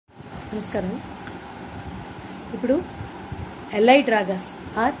నమస్కారం. ఇప్పుడు allied ragas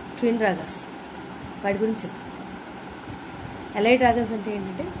are twin ragas వాటి గురించి. ఎలైడ్ రాగాస్ అంటే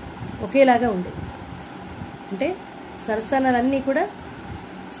ఏంటంటే ఒకేలాగా ఉండే, అంటే స్వరస్థానాలన్నీ కూడా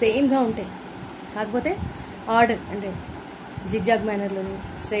సేమ్గా ఉంటాయి, కాకపోతే ఆర్డర్ అంటే జిగ్జాగ్ మేనర్లోని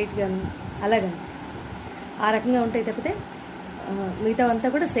స్ట్రైట్గాను అలాగని ఆ రకంగా ఉంటాయి తప్పితే మిగతా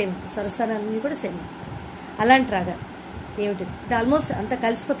అంతా కూడా సేమ్, స్వరస్థానాలన్నీ కూడా సేమ్. అలాంటి రాగా ఏమిటి ఇది ఆల్మోస్ట్ అంతా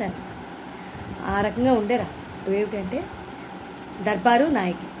కలిసిపోతాను ఆ రకంగా ఉండేరా. ఏమిటంటే దర్బారు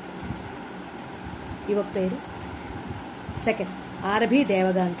నాయకి ఇవి ఒక పేరు, సెకండ్ ఆరభి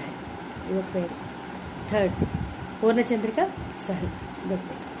దేవగాంధారి ఇవి ఒక పేరు, థర్డ్ పూర్ణచంద్రిక సహి ఇది ఒక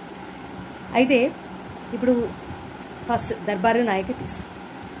పేరు. అయితే ఇప్పుడు ఫస్ట్ దర్బారు నాయకి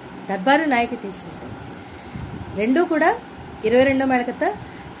తీసుకుంటే రెండూ కూడా 22వ మేళకత్త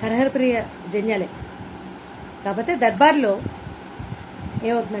కరహరప్రియ జన్యాలే. కాకపోతే దర్బార్లో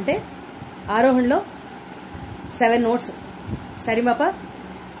ఏమవుతుందంటే ఆరోహణలో 7 నోట్స్ సరిమప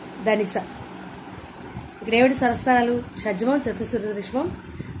ధనిస. ఇక్కడ ఏమిటి స్వరస్థానాలు? షడ్జమం, చతుశ్రుతి రిషభం,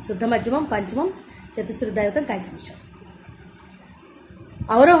 శుద్ధ మధ్యమం, పంచమం, చతుశ్రుతి దైవతం, కాశీనిషం.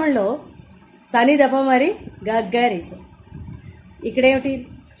 అవరోహణలో సని దప మరి గగ్గరీసం. ఇక్కడేమిటి?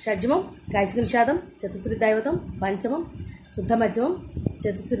 షడ్జమం, కాశిక నిషాదం, చతుశ్రుతి దైవతం, పంచమం, శుద్ధ మధ్యమం,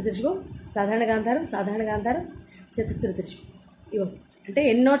 చతుశ్రుతి రిషభం, సాధారణ గాంధారం, చతుశ్రుతి రిషభం. ఇవి వస్తాయి. అంటే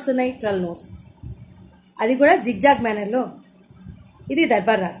ఎన్ని నోట్స్ ఉన్నాయి? 12 నోట్స్. అది కూడా జిగ్జాగ్ మేనర్లో. ఇది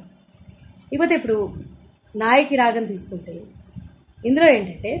దర్బార్ రాగం. ఇకపోతే ఇప్పుడు నాయకి రాగం తీసుకుంటే ఇందులో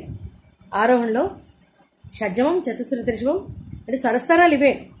ఏంటంటే ఆరోహణలో షడ్జమం, చతుశ్రుతి రిషభం అంటే స్వరస్థానాలు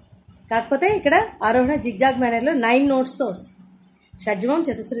ఇవే, కాకపోతే ఇక్కడ ఆరోహణ జిగ్జాగ్ మేనర్లో 9 నోట్స్తో వస్తుంది. షడ్జమం,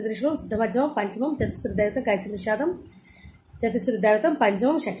 చతుశ్రుతి రిషభం, శుద్ధ మధ్యమం, పంచమం, చతుశ్రుతి దైవతం, కాశిక నిషాదం, చతుశ్రుతి దైవతం,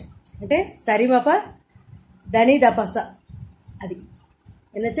 పంచమం, షడ్జం. అంటే సరిమప ధని దపస. అది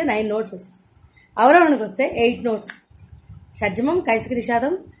ఎన్నొచ్చా? 9 నోట్స్ వచ్చాయి. అవరోహణకు వస్తే 8 నోట్స్. షడ్జమం, కైసిక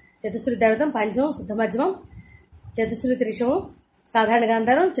నిషాదం, చతుశ్రుతి దైవతం, పంచమం, శుద్ధ మధ్యమం, చతుశ్రుతి రిషభం, సాధారణ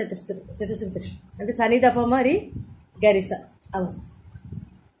గాంధారం, చతుశ్రుతి రిషభం. అంటే సని దప మరి గరిస అవస్థ.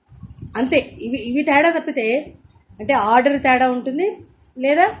 అంతే. ఇవి తేడా తప్పితే అంటే ఆర్డర్ తేడా ఉంటుంది,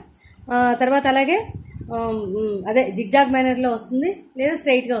 లేదా తర్వాత అలాగే అదే జిగ్జాగ్ మేనర్లో వస్తుంది, లేదా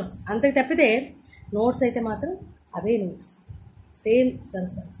స్ట్రైట్గా వస్తుంది. అంతకు తప్పితే నోట్స్ అయితే మాత్రం అవే నోట్స్, సేమ్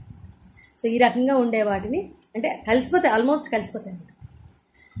స్వరస్థానం. సో ఈ రకంగా ఉండే వాటిని అంటే కలిసిపోతాయి, ఆల్మోస్ట్ కలిసిపోతాయి అన్నమాట.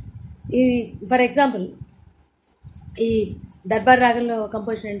 ఈ ఫర్ ఎగ్జాంపుల్ ఈ దర్బార్ రాగంలో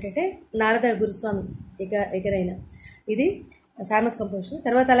కంపోజిషన్ ఏంటంటే నారద గురుస్వామి ఎకరైన ఇది ఫేమస్ కంపోజిషన్.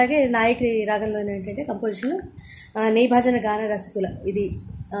 తర్వాత అలాగే నాయకి రాగంలో ఏంటంటే కంపోజిషన్ నీ భజన గాన రసికుల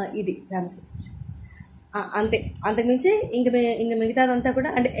ఇది ఫేమస్. అంతే. అంతకుమించి ఇంక మిగతాదంతా కూడా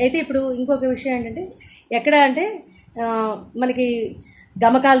అంటే అయితే ఇప్పుడు ఇంకొక విషయం ఏంటంటే ఎక్కడ అంటే మనకి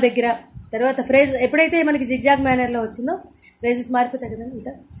గమకాల దగ్గర తర్వాత ఫ్రేజ్ ఎప్పుడైతే మనకి జిగ్జాగ్ మేనర్లో వచ్చిందో ఫ్రేజెస్ మారిపోతాయి కదా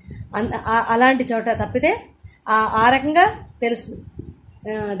ఇంకా అలాంటి చోట తప్పితే ఆ రకంగా తెలుస్తుంది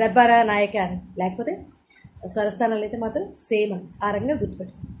దర్బారా నాయక అని. లేకపోతే స్వరస్థానాలు అయితే మాత్రం సేమ్ అని ఆ రకంగా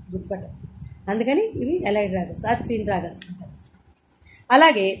గుర్తుపట్టాలి. అందుకని ఇవి allied ragas are twin ragas అంటారు.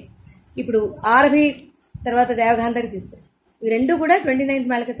 అలాగే ఇప్పుడు ఆరభి తర్వాత దేవగాంధారి తీసుకుంటాం. ఇవి రెండు కూడా 29వ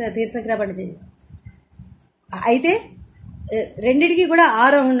మేళకత్త తీర్థశంకరాభరణ చేయాలి. అయితే రెండిటికి కూడా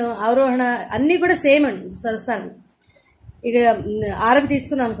అవరోహణ అన్నీ కూడా సేమ్ అండి స్వరస్థానం. ఇక ఆరభి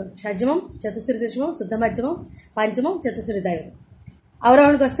తీసుకున్నాం అనుకోండి, షడ్జమం, చతుశ్రుతి రిషభం, శుద్ధ మధ్యమం, పంచమం, చతుశ్రుతి దైవతం.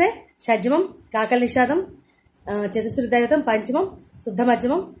 అవరోహణకు వస్తే షడ్జమం, కాకల నిషాదం, చతుశ్రుతి దైవతం, పంచమం, శుద్ధ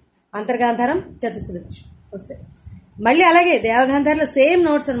మధ్యమం, అంతర్గాంధారం, చతుశ్రుతి రిషభం వస్తాయి. మళ్ళీ అలాగే దేవగాంధారిలో సేమ్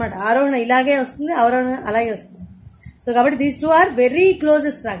నోట్స్ అనమాట. ఆరోహణ ఇలాగే వస్తుంది, అవరోహణ అలాగే వస్తుంది. సో కాబట్టి these two are very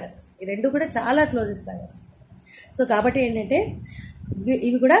closest ragas. ఈ రెండు కూడా చాలా క్లోజెస్ట్ రాగాస్. సో కాబట్టి ఏంటంటే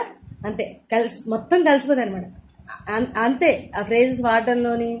ఇవి కూడా అంతే మొత్తం కలిసిపోతాయి అనమాట. అంతే. ఆ ఫ్రేజెస్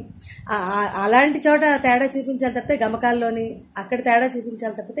వాడడంలోని అలాంటి చోట తేడా చూపించాలి తప్పితే గమకాల్లోని అక్కడ తేడా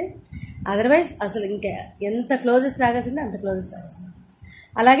చూపించాలి తప్పితే అదర్వైజ్ అసలు ఇంకా ఎంత క్లోజెస్ట్ రాగాస్ ఉంటే అంత క్లోజెస్ట్ రాగాస్.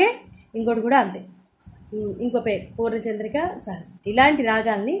 అలాగే ఇంకోటి కూడా అంతే, ఇంకో పేరు పూర్ణచంద్రిక సహి. ఇలాంటి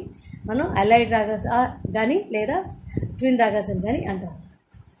రాగాల్ని మనం అలైడ్ రాగాస్ కానీ లేదా ట్విన్ రాగాస్ అని కానీ అంటాం.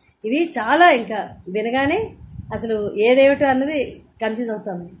 ఇవి చాలా ఇంకా వినగానే అసలు ఏదేమిటో అన్నది కన్ఫ్యూజ్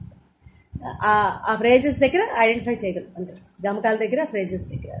అవుతాము. ఆ ఫ్రేజెస్ దగ్గర ఐడెంటిఫై చేయగలం అంతే. గమకాల దగ్గర ఫ్రేజెస్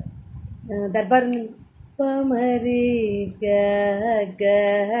దగ్గర దర్బార్ పమరి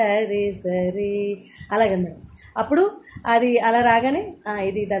గరి సరి అలాగన్నాడు. అప్పుడు అది అలా రాగానే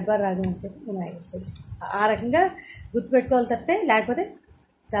ఇది దర్బార్ రాగం అని చెప్పి మనం ఐడెంటిఫై చేస్తాం. ఆ రకంగా గుర్తుపెట్టుకోవాలి తప్పితే లేకపోతే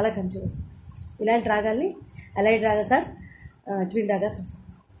చాలా కన్ఫ్యూజ్ అవుతుంది. ఇలాంటి రాగాల్ని allied ragas are twin ragas.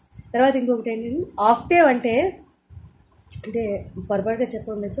 తర్వాత ఇంకొకటి ఏంటంటే ఆక్టేవ్ అంటే అంటే పొరపాటుగా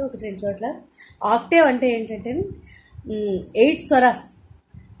చెప్పండొచ్చు ఒకటి రెండు చోట్ల. ఆక్టేవ్ అంటే ఏంటంటే 8 స్వరాస్,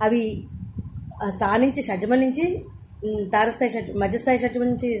 అవి సా నుంచి షడ్జమం నుంచి తారస్థాయి షడ్జమం, మధ్యస్థాయి షడ్జమం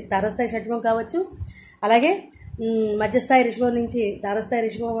నుంచి తారస్థాయి షడ్జమం కావచ్చు, అలాగే మధ్యస్థాయి రిషభం నుంచి తారస్థాయి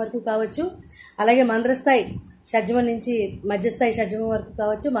రిషభం వరకు కావచ్చు, అలాగే మంద్రస్థాయి షడ్జమం నుంచి మధ్యస్థాయి షడ్జమం వరకు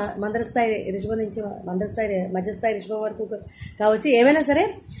కావచ్చు, మంద్రస్థాయి రిషభం నుంచి మధ్యస్థాయి రిషభం వరకు కావచ్చు. ఏమైనా సరే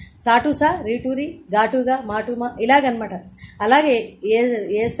సాటుసా, రీటూరి, ఘాటుగా, మాటుమా ఇలాగనమాట. అలాగే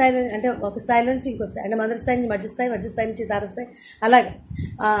ఏ స్థాయి అంటే ఒక స్థాయి నుంచి ఇంకో స్థాయి, అంటే మంద్రస్థాయి నుంచి మధ్యస్థాయి, మధ్యస్థాయి నుంచి తారస్థాయి, అలాగే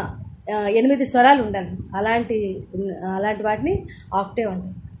 8 స్వరాలు ఉండాలి. అలాంటి వాటిని ఆక్టేవ్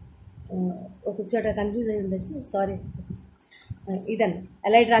అంటారు. ఒక చోట కన్ఫ్యూజ్ అయి ఉండొచ్చు, సారీ. ఇదన్న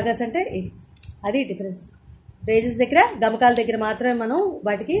ఎలైట్ రాగాస్ అంటే ఇది, అది డిఫరెన్స్. రేజెస్ దగ్గర, గమకాల దగ్గర మాత్రమే మనం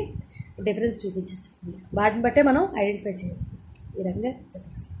వాటికి డిఫరెన్స్ చూపించవచ్చు. వాటిని బట్టే మనం ఐడెంటిఫై చేయాలి. ఈ రకంగా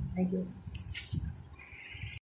చెప్పచ్చు. Thank you.